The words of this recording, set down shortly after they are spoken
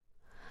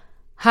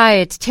Hi,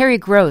 it's Terry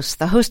Gross,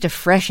 the host of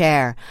Fresh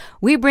Air.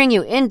 We bring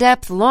you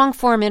in-depth,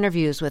 long-form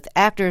interviews with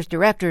actors,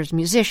 directors,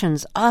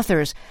 musicians,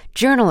 authors,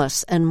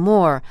 journalists, and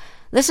more.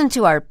 Listen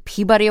to our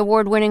Peabody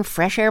Award-winning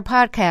Fresh Air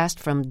podcast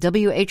from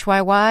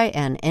WHYY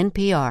and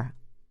NPR.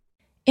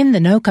 In the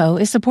NOCO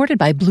is supported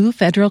by Blue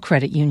Federal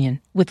Credit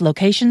Union, with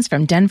locations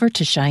from Denver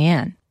to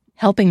Cheyenne,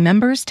 helping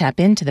members tap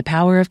into the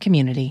power of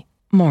community.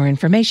 More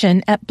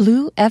information at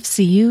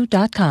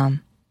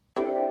bluefcu.com.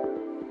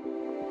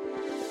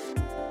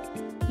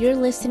 You're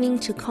listening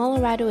to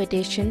Colorado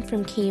Edition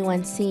from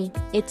KUNC.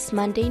 It's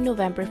Monday,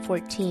 November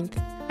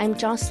 14th. I'm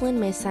Jocelyn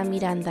Mesa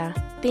Miranda.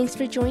 Thanks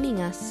for joining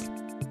us.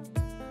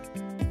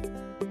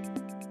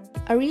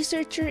 A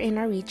researcher in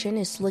our region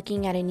is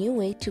looking at a new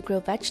way to grow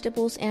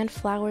vegetables and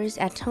flowers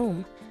at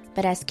home.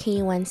 But as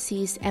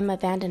KUNC's Emma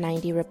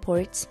Vandenide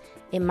reports,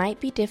 it might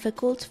be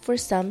difficult for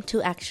some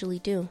to actually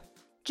do.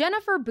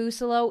 Jennifer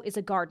Busolo is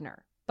a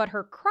gardener, but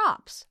her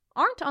crops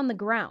aren't on the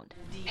ground.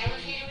 The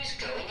elevator is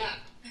going up.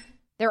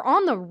 They're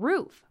on the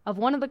roof of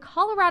one of the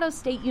Colorado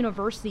State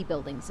University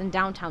buildings in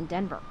downtown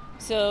Denver.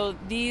 So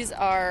these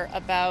are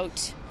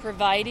about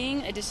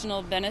providing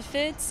additional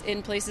benefits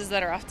in places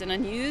that are often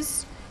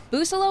unused.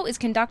 Busolo is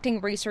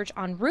conducting research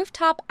on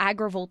rooftop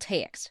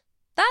agrivoltaics.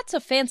 That's a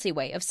fancy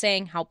way of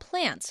saying how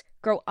plants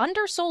grow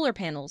under solar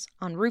panels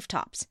on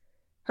rooftops.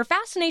 Her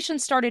fascination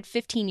started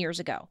 15 years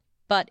ago,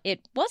 but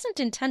it wasn't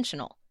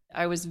intentional.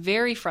 I was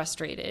very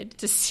frustrated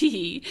to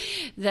see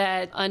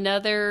that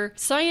another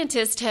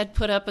scientist had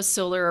put up a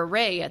solar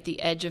array at the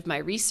edge of my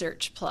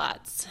research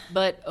plots.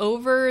 But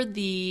over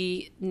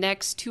the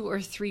next 2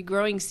 or 3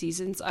 growing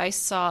seasons, I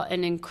saw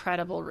an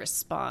incredible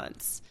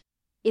response.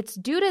 It's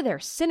due to their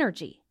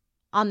synergy.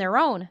 On their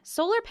own,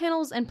 solar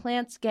panels and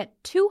plants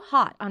get too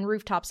hot on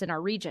rooftops in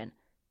our region.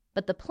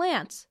 But the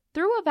plants,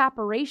 through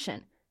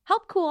evaporation,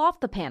 help cool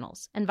off the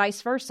panels and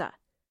vice versa.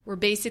 We're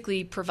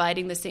basically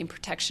providing the same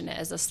protection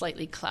as a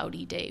slightly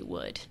cloudy day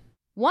would.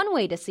 One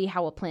way to see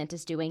how a plant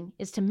is doing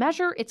is to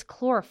measure its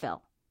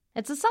chlorophyll.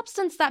 It's a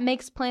substance that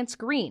makes plants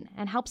green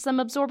and helps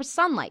them absorb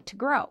sunlight to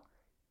grow.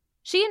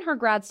 She and her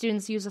grad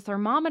students use a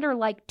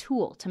thermometer-like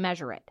tool to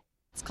measure it.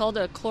 It's called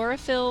a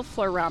chlorophyll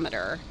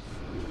fluorometer.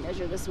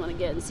 Measure this one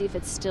again and see if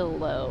it's still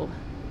low.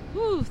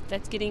 Ooh,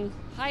 that's getting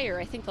higher.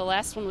 I think the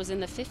last one was in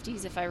the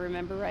 50s, if I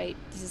remember right.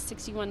 This is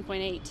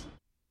 61.8.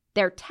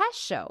 Their tests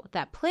show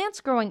that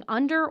plants growing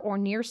under or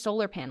near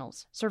solar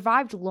panels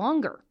survived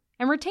longer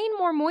and retain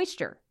more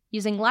moisture,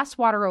 using less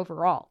water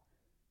overall.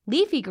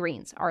 Leafy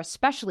greens are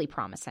especially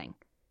promising.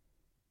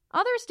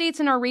 Other states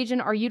in our region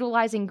are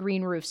utilizing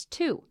green roofs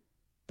too.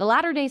 The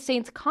Latter-day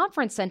Saints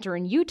Conference Center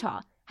in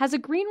Utah has a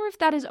green roof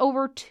that is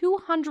over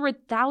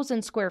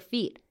 200,000 square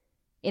feet.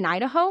 In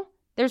Idaho,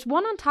 there's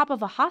one on top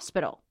of a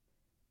hospital.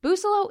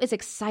 Busolo is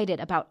excited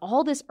about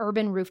all this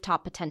urban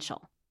rooftop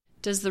potential.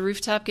 Does the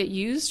rooftop get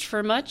used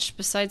for much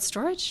besides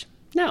storage?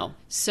 No.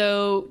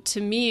 So to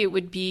me, it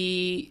would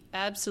be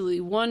absolutely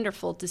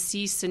wonderful to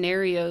see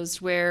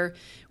scenarios where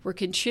we're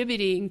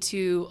contributing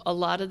to a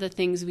lot of the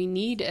things we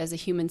need as a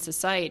human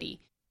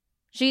society.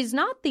 She's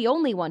not the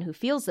only one who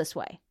feels this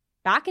way.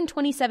 Back in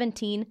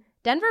 2017,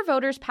 Denver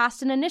voters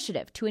passed an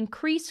initiative to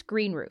increase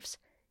green roofs.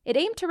 It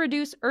aimed to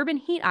reduce urban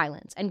heat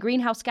islands and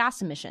greenhouse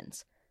gas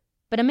emissions.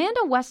 But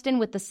Amanda Weston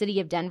with the City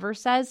of Denver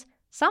says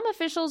some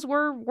officials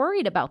were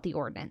worried about the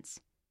ordinance.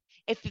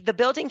 If the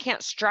building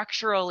can't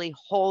structurally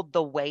hold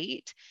the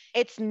weight,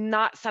 it's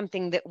not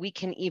something that we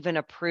can even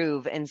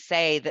approve and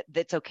say that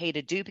that's okay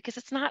to do because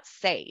it's not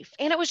safe.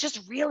 And it was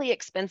just really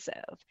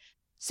expensive.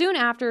 Soon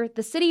after,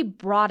 the city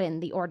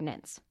broadened the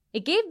ordinance.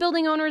 It gave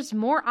building owners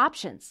more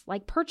options,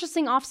 like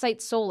purchasing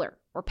off-site solar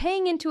or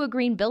paying into a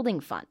green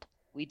building fund.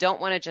 We don't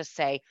want to just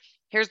say,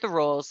 here's the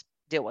rules,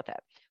 deal with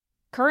it.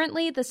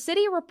 Currently, the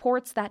city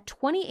reports that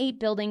 28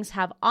 buildings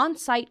have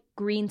on-site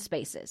green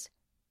spaces.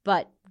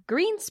 But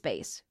green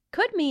space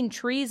could mean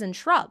trees and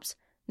shrubs,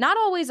 not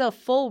always a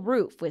full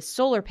roof with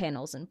solar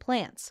panels and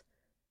plants.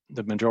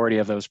 The majority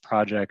of those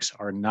projects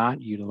are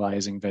not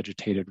utilizing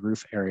vegetated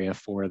roof area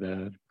for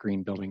the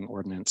Green Building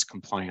Ordinance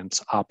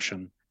compliance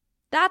option.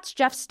 That's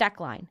Jeff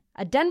Steckline,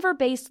 a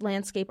Denver-based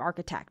landscape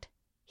architect.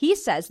 He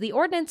says the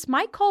ordinance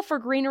might call for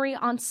greenery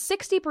on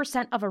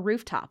 60% of a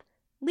rooftop,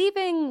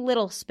 leaving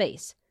little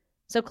space.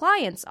 So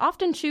clients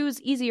often choose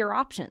easier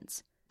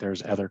options.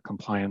 There's other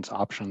compliance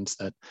options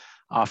that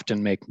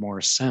often make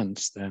more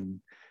sense than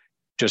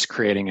just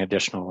creating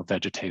additional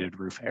vegetated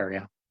roof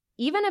area.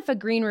 Even if a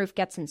green roof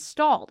gets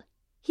installed,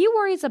 he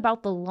worries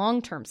about the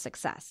long-term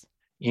success.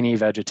 Any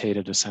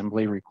vegetated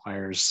assembly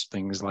requires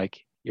things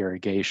like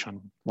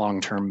irrigation,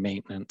 long-term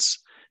maintenance.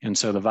 And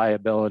so the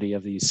viability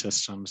of these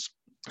systems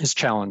is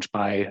challenged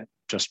by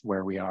just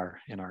where we are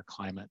in our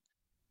climate.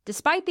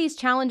 Despite these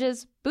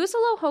challenges,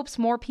 Busolo hopes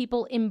more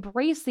people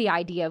embrace the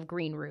idea of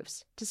green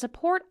roofs to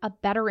support a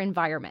better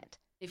environment.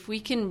 If we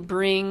can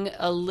bring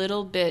a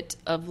little bit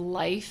of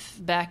life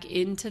back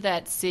into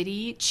that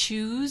city,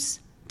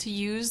 choose to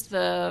use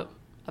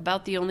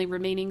about the only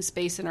remaining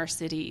space in our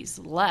cities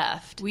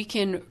left, we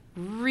can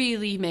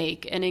really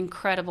make an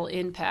incredible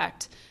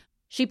impact.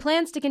 She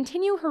plans to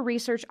continue her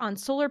research on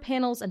solar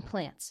panels and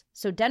plants,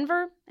 so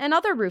Denver and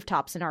other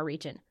rooftops in our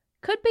region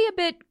could be a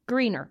bit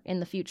greener in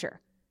the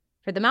future.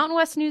 For the Mountain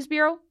West News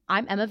Bureau,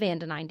 I'm Emma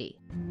Vandeninde.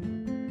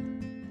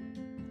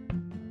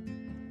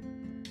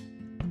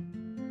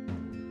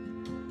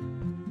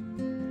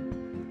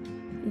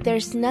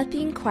 There's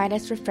nothing quite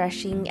as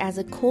refreshing as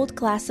a cold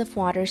glass of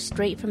water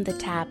straight from the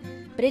tap,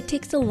 but it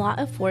takes a lot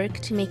of work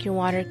to make your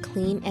water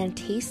clean and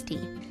tasty.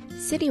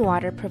 City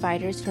water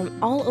providers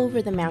from all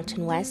over the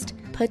Mountain West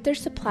put their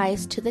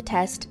supplies to the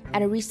test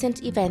at a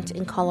recent event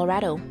in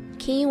Colorado.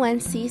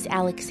 KUNC's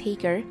Alex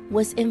Hager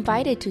was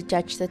invited to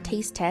judge the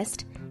taste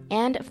test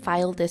and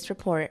filed this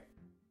report.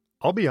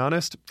 I'll be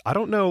honest, I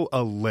don't know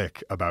a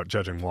lick about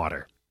judging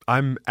water.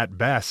 I'm at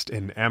best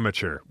an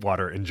amateur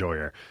water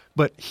enjoyer,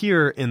 but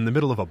here in the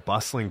middle of a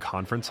bustling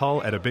conference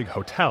hall at a big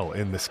hotel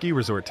in the ski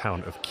resort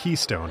town of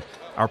Keystone,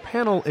 our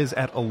panel is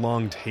at a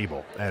long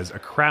table as a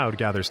crowd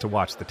gathers to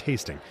watch the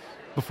tasting.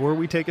 Before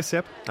we take a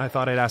sip, I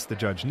thought I'd ask the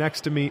judge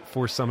next to me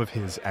for some of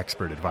his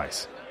expert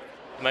advice.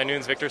 My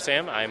name's Victor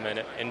Sam. I'm an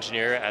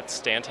engineer at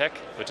Stantec,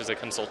 which is a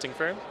consulting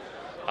firm.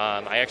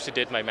 I actually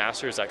did my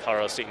master's at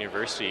Colorado State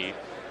University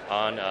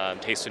on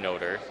taste and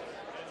odor.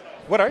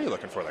 What are you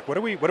looking for? Like, what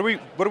are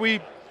we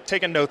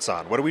taking notes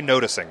on? What are we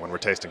noticing when we're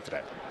tasting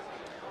today?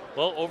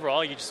 Well,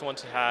 overall, you just want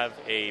to have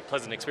a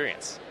pleasant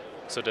experience.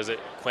 So does it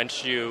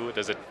quench you?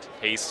 Does it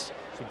taste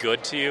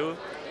good to you?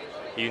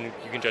 You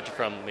can judge it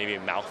from maybe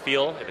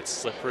mouthfeel, if it's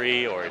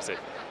slippery or is it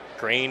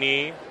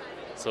grainy.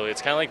 So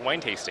it's kind of like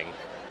wine tasting.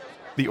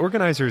 The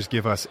organizers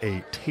give us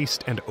a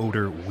taste and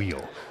odor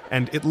wheel,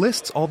 and it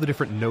lists all the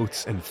different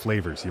notes and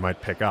flavors you might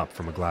pick up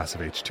from a glass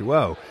of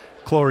H2O,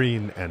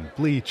 chlorine and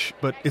bleach,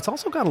 but it's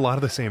also got a lot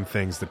of the same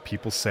things that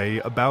people say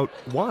about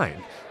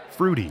wine.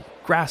 Fruity,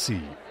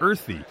 grassy,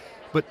 earthy.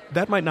 But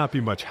that might not be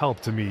much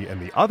help to me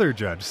and the other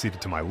judge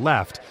seated to my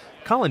left.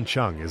 Colin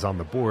Chung is on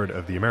the board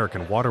of the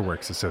American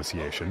Waterworks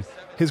Association.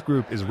 His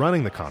group is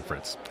running the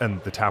conference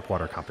and the tap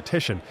water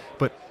competition,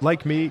 but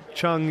like me,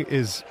 Chung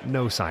is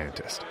no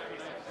scientist.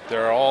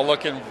 They're all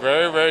looking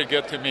very, very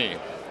good to me.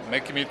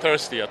 Making me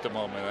thirsty at the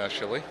moment,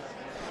 actually.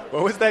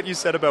 What was that you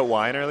said about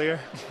wine earlier?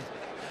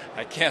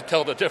 I can't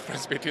tell the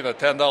difference between a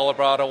 $10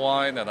 bottle of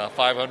wine and a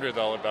 $500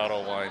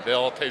 bottle of wine. They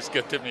all taste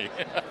good to me.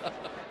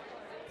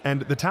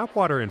 And the tap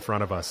water in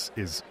front of us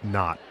is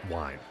not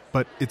wine,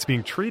 but it's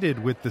being treated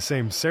with the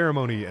same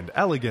ceremony and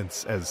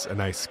elegance as a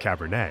nice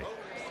Cabernet.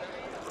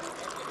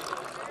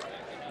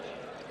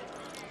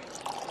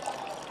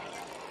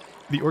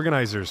 The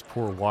organizers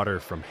pour water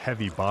from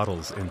heavy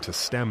bottles into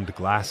stemmed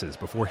glasses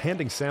before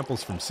handing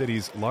samples from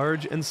cities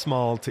large and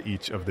small to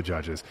each of the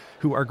judges,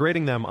 who are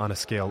grading them on a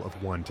scale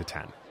of 1 to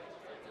 10.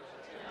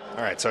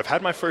 All right, so I've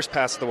had my first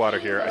pass of the water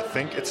here. I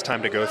think it's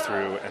time to go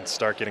through and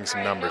start getting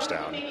some numbers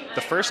down.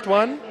 The first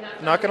one,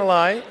 not going to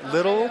lie,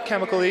 little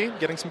chemically,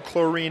 getting some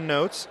chlorine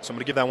notes, so I'm going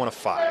to give that one a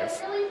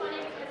 5.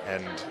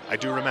 And I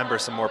do remember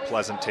some more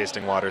pleasant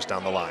tasting waters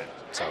down the line,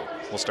 so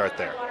we'll start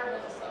there.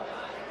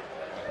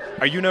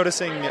 Are you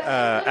noticing,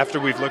 after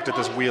we've looked at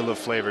this wheel of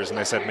flavors and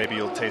they said maybe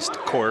you'll taste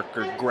cork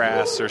or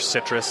grass or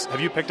citrus,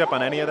 have you picked up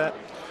on any of that?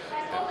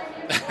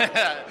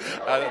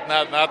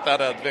 Not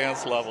that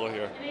advanced level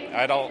here.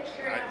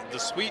 The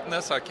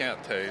sweetness I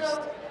can't taste.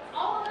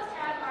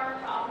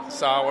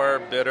 Sour,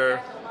 bitter,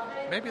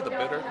 maybe the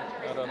bitter,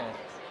 I don't know.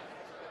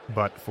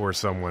 But for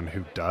someone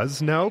who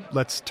does know,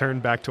 let's turn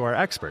back to our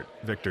expert,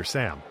 Victor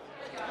Sam.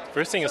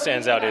 First thing that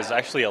stands out is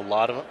actually all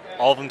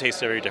of them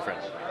taste very different.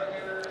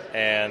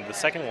 And the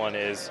second one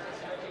is,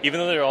 even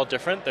though they're all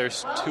different,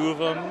 there's 2 of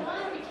them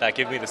that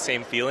give me the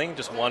same feeling,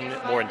 just one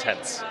more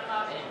intense.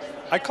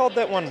 I called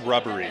that one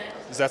rubbery.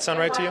 Does that sound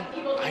right to you?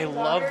 I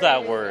love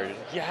that word.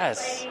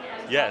 Yes.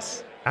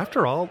 Yes.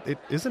 After all, it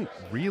isn't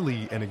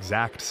really an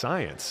exact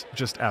science.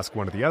 Just ask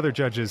one of the other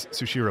judges,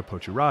 Sushira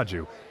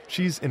Pochuraju.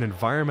 She's an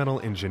environmental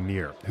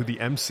engineer who the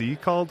MC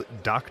called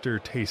Dr.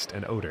 Taste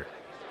and Odor.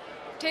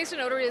 Taste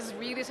and odor is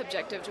really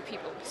subjective to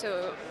people.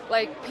 So,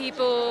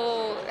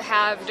 people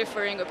have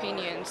differing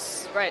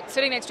opinions, right?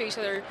 Sitting next to each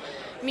other,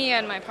 me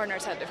and my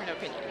partners have different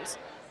opinions.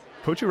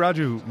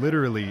 Pochuraju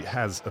literally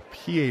has a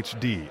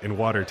PhD in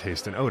water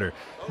taste and odor,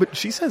 but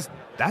she says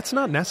that's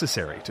not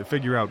necessary to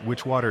figure out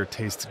which water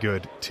tastes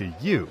good to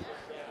you.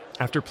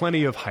 After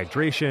plenty of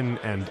hydration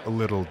and a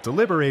little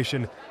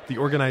deliberation, the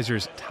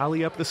organizers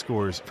tally up the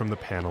scores from the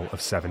panel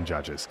of 7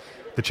 judges.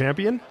 The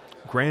champion?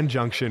 Grand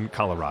Junction,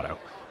 Colorado.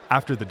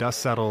 After the dust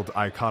settled,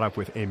 I caught up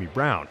with Amy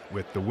Brown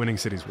with the winning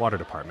city's water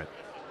department.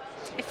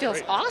 It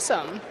feels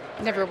awesome.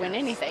 Never win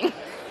anything.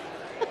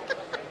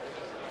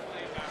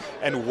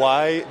 And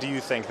why do you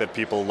think that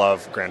people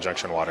love Grand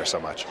Junction water so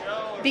much?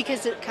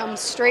 Because it comes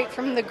straight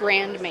from the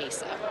Grand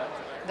Mesa,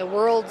 the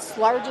world's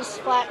largest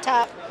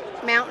flat-top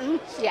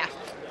mountain. Yeah.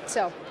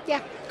 So,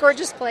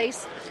 gorgeous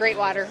place, great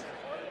water.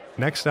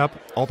 Next up,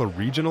 all the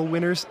regional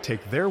winners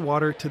take their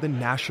water to the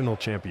national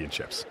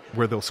championships,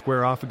 where they'll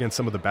square off against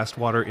some of the best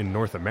water in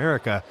North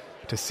America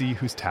to see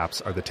whose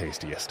taps are the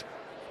tastiest.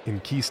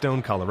 In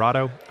Keystone,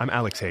 Colorado, I'm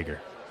Alex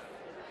Hager.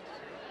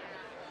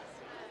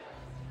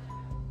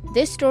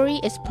 This story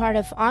is part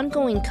of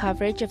ongoing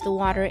coverage of the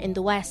water in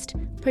the West,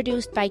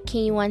 produced by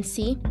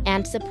KUNC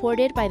and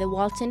supported by the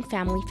Walton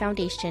Family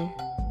Foundation.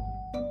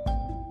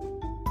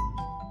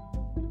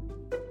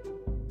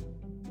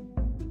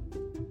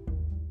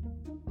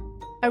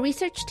 A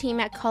research team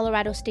at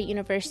Colorado State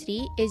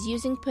University is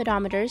using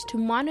pedometers to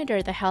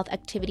monitor the health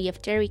activity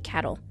of dairy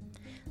cattle.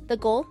 The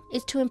goal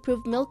is to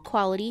improve milk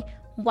quality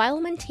while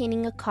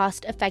maintaining a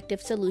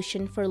cost-effective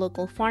solution for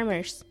local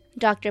farmers.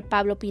 Dr.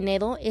 Pablo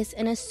Pinedo is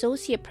an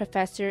associate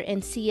professor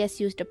in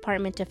CSU's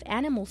Department of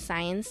Animal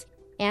Science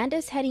and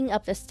is heading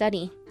up the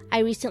study. I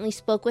recently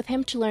spoke with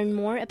him to learn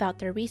more about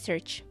their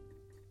research.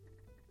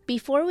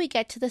 Before we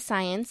get to the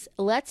science,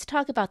 let's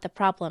talk about the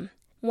problem.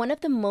 One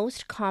of the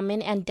most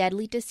common and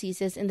deadly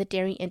diseases in the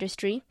dairy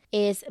industry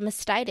is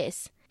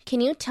mastitis. Can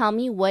you tell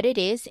me what it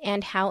is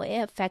and how it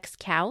affects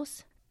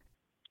cows?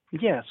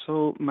 Yeah,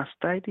 so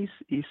mastitis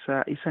is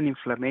an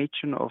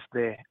inflammation of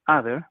the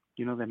udder,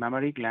 the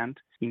mammary gland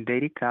in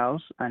dairy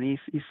cows, and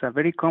it's a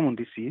very common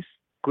disease.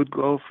 Could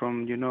go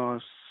from,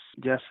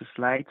 just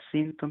slight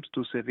symptoms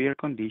to severe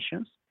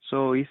conditions.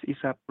 So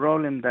it's a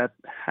problem that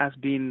has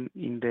been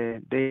in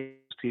the dairy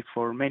industry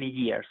for many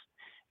years.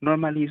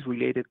 Normally it's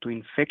related to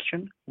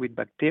infection with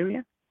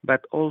bacteria,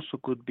 but also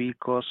could be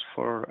cause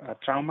for a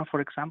trauma,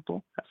 for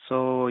example.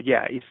 So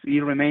yeah, it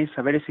remains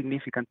a very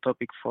significant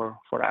topic for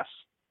us.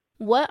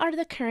 What are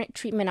the current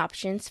treatment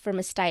options for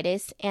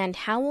mastitis, and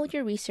how will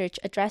your research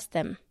address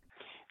them?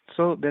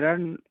 So there are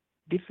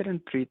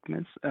different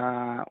treatments.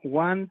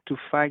 One, to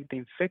fight the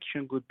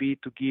infection would be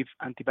to give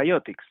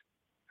antibiotics.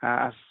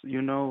 As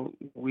you know,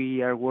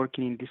 we are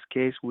working in this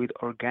case with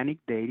organic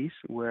dairies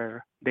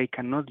where they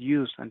cannot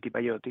use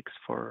antibiotics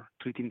for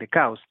treating the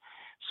cows.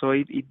 So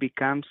it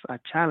becomes a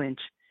challenge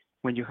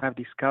when you have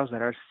these cows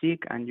that are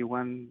sick and you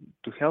want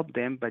to help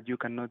them, but you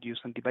cannot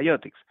use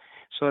antibiotics.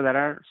 So there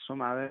are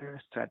some other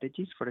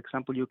strategies. For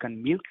example, you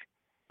can milk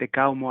the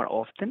cow more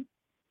often,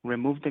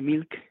 remove the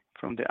milk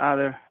from the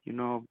udder,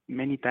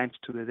 many times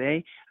to the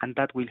day, and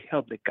that will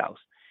help the cows.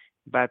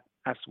 But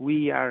as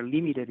we are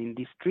limited in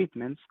these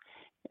treatments,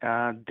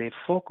 the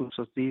focus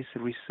of this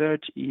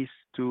research is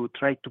to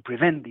try to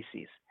prevent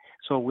disease.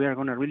 So we are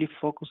going to really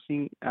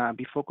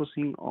be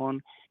focusing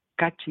on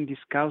catching these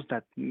cows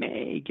that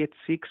may get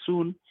sick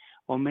soon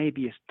or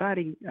maybe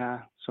starting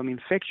some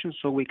infections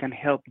so we can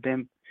help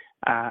them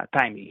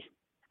timely.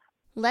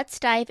 Let's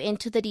dive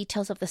into the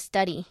details of the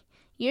study.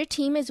 Your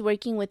team is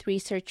working with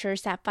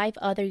researchers at 5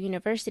 other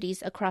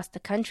universities across the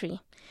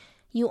country.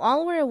 You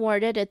all were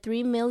awarded a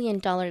 $3 million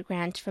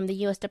grant from the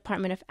U.S.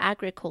 Department of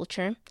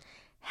Agriculture.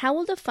 How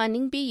will the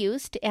funding be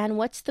used, and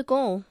what's the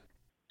goal?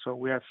 So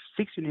we have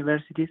 6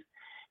 universities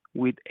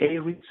with 8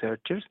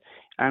 researchers,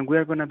 and we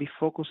are going to be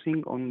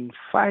focusing on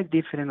 5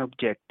 different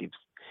objectives.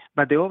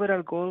 But the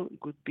overall goal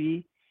could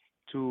be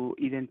to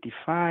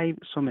identify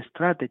some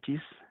strategies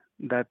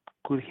that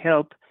could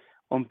help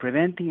on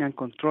preventing and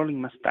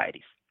controlling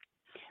mastitis.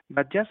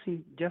 But just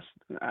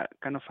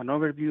kind of an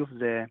overview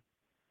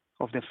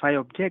of the 5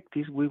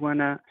 objectives, we want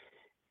to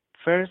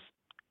first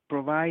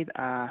provide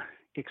a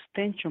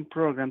extension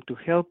program to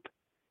help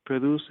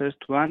producers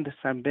to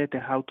understand better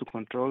how to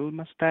control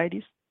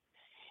mastitis.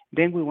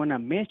 Then we want to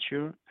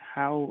measure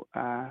how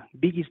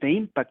big is the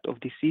impact of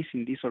disease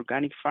in these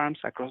organic farms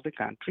across the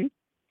country.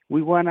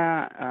 We want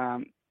to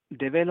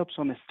develop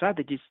some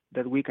strategies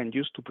that we can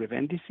use to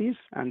prevent disease,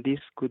 and this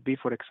could be,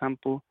 for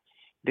example,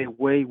 the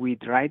way we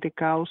dry the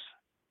cows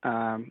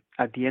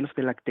at the end of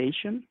the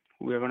lactation.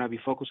 We are going to be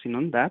focusing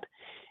on that.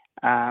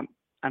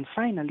 And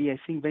finally, I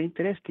think very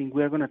interesting,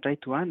 we are going to try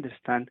to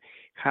understand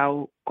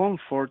how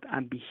comfort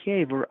and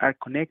behavior are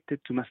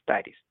connected to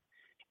mastitis.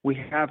 We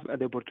have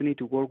the opportunity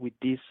to work with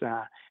these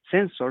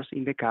sensors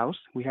in the cows.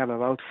 We have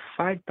about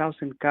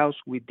 5,000 cows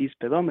with these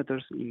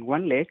pedometers in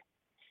one leg,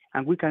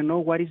 and we can know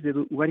what is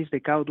the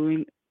cow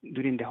doing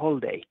during the whole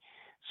day.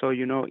 So,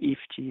 if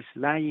she's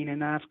lying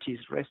enough, she's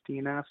resting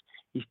enough,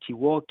 is she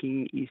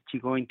walking, is she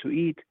going to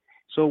eat?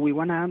 So we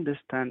want to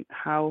understand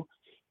how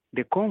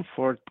the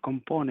comfort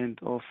component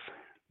of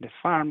the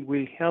farm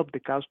will help the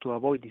cows to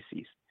avoid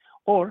disease,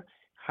 or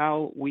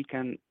how we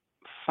can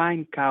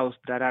find cows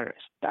that are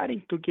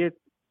starting to get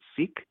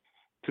sick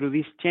through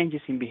these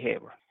changes in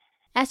behavior.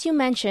 As you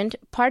mentioned,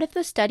 part of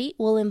the study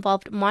will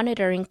involve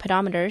monitoring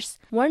pedometers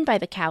worn by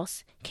the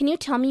cows. Can you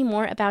tell me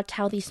more about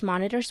how these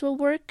monitors will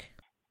work?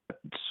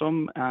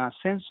 Some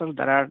sensors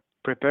that are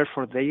prepared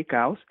for dairy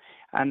cows,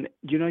 and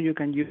you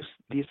can use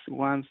these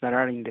ones that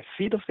are in the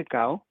feet of the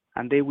cow,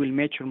 and they will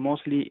measure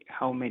mostly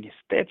how many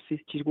steps is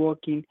she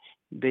walking.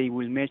 They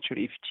will measure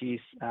if she's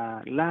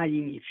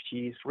lying, if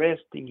she's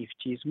resting, if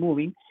she's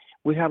moving.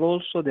 We have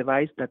also a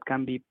device that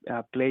can be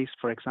placed,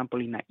 for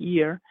example, in an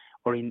ear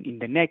or in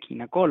the neck,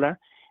 in a collar,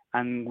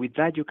 and with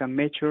that you can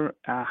measure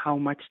how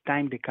much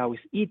time the cow is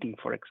eating,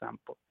 for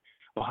example,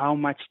 or how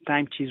much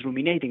time she's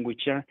ruminating,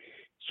 which are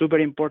super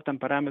important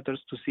parameters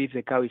to see if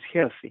the cow is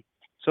healthy.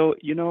 So,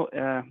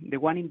 the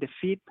one in the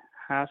feet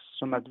has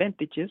some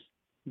advantages.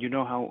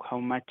 How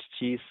much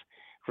she's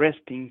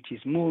resting,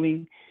 she's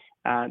moving.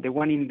 The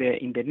one in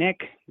the neck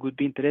would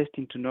be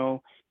interesting to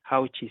know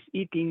how she's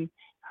eating,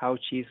 how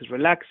she's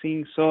relaxing.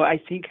 So I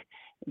think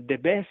the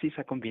best is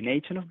a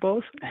combination of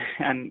both,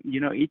 and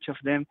each of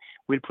them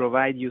will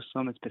provide you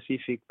some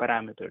specific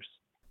parameters.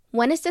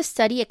 When is the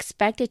study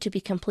expected to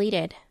be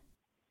completed?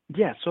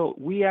 Yeah, so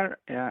we are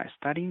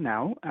studying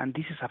now, and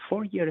this is a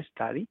 4-year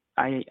study.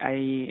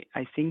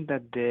 I think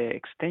that the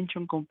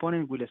extension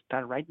component will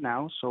start right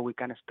now, so we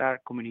can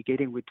start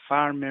communicating with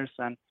farmers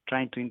and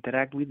trying to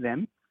interact with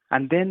them.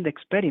 And then the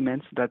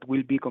experiments that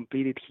will be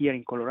completed here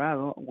in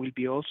Colorado will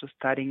be also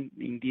starting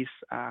in this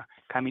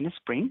coming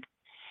spring.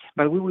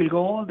 But we will go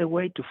all the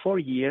way to 4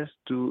 years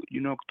to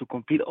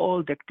complete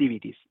all the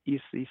activities.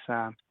 It's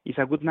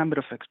a good number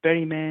of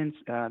experiments,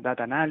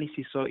 data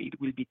analysis, so it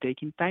will be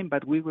taking time,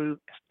 but we will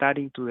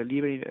starting to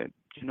deliver,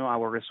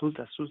 our results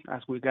as soon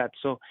as we got.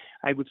 So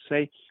I would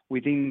say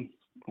within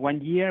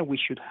 1 year, we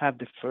should have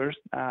the first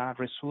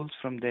results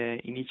from the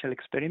initial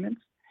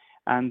experiments,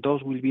 and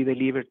those will be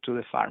delivered to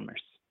the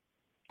farmers.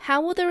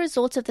 How will the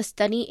results of the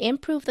study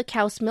improve the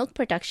cow's milk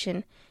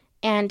production,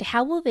 and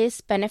how will this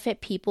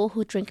benefit people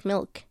who drink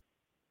milk?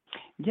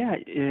 Yeah,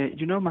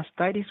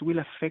 mastitis will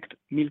affect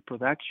milk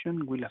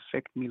production, will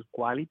affect milk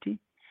quality.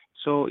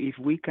 So if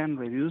we can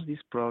reduce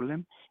this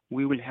problem,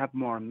 we will have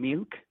more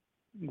milk,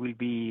 will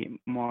be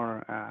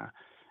more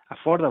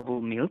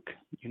affordable milk.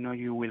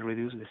 You will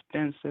reduce the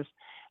expenses,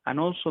 and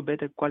also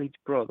better quality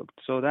product.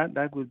 So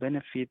that will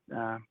benefit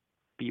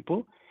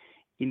people.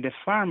 In the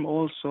farm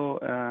also,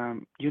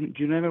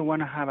 you never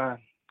want to have a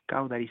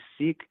cow that is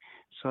sick.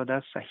 So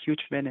that's a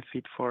huge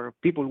benefit for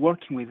people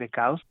working with the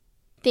cows.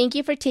 Thank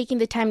you for taking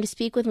the time to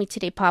speak with me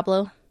today,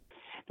 Pablo.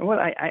 Well,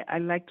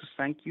 I'd like to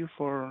thank you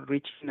for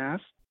reaching us.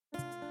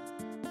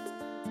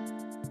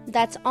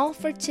 That's all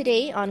for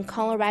today on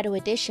Colorado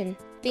Edition.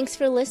 Thanks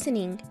for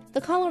listening.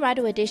 The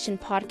Colorado Edition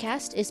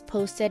podcast is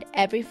posted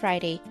every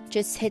Friday.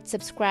 Just hit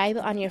subscribe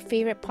on your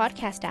favorite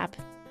podcast app.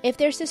 If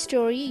there's a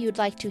story you'd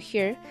like to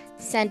hear,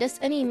 send us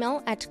an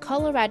email at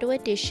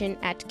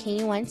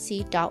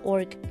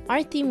coloradoedition@kunc.org.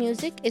 Our theme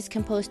music is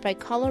composed by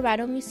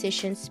Colorado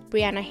musicians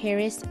Brianna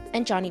Harris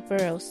and Johnny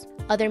Burrows.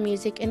 Other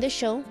music in the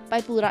show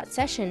by Blue Dot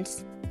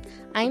Sessions.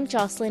 I'm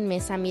Jocelyn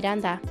Mesa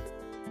Miranda.